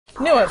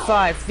New at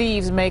 5,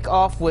 thieves make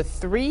off with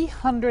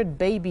 300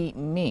 baby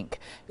mink.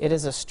 It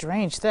is a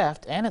strange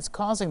theft, and it's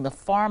causing the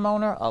farm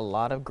owner a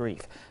lot of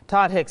grief.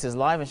 Todd Hicks is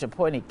live in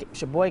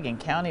Sheboygan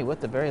County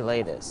with the very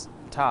latest.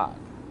 Todd.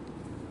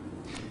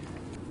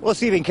 Well,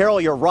 Stephen, Carol,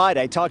 you're right.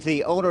 I talked to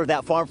the owner of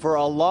that farm for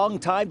a long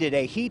time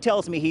today. He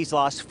tells me he's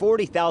lost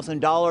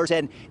 $40,000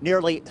 and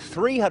nearly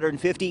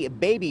 350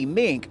 baby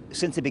mink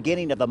since the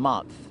beginning of the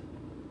month.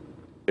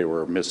 They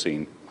were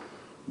missing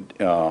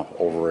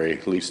over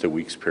at least a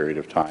week's period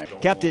of time.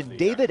 Captain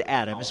David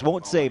Adams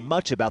won't say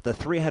much about the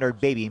 300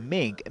 baby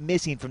mink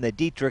missing from the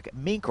Dietrich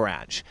Mink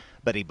Ranch,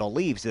 but he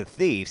believes the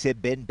thieves have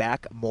been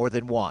back more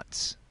than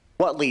once.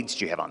 What leads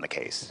do you have on the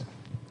case?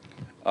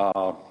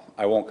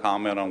 I won't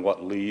comment on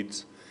what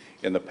leads.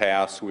 In the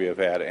past, we have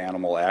had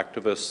animal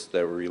activists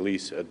that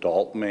release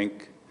adult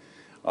mink.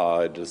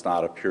 It does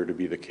not appear to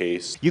be the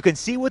case. You can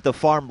see what the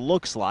farm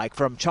looks like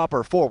from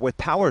Chopper 4 with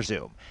power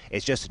zoom.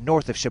 It's just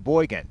north of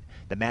Sheboygan.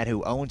 The man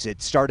who owns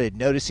it started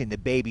noticing the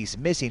babies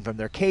missing from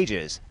their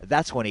cages.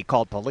 That's when he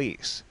called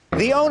police.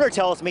 The owner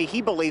tells me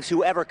he believes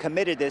whoever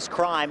committed this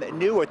crime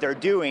knew what they're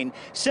doing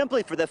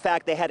simply for the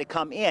fact they had to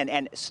come in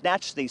and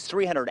snatch these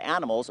 300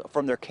 animals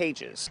from their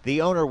cages.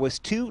 The owner was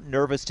too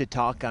nervous to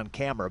talk on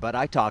camera, but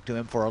I talked to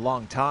him for a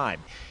long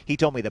time. He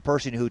told me the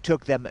person who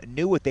took them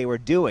knew what they were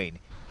doing.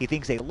 He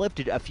thinks they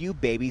lifted a few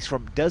babies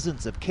from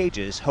dozens of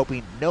cages,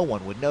 hoping no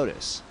one would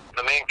notice.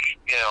 The mink,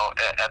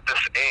 at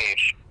this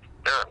age,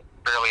 they're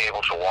barely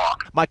able to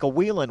walk. Michael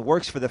Whelan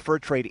works for the fur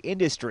trade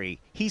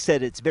industry. He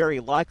said it's very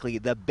likely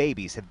the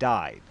babies have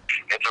died.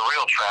 It's a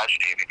real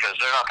tragedy because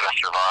they're not going to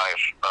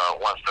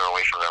survive once they're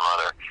away from their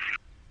mother.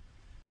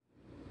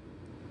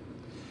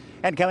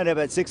 And coming up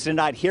at 6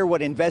 tonight, hear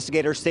what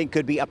investigators think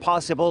could be a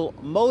possible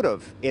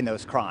motive in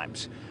those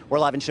crimes. We're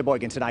live in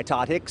Sheboygan tonight.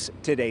 Todd Hicks,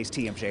 today's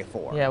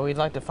TMJ4. Yeah, we'd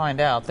like to find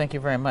out. Thank you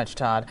very much,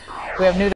 Todd. We have new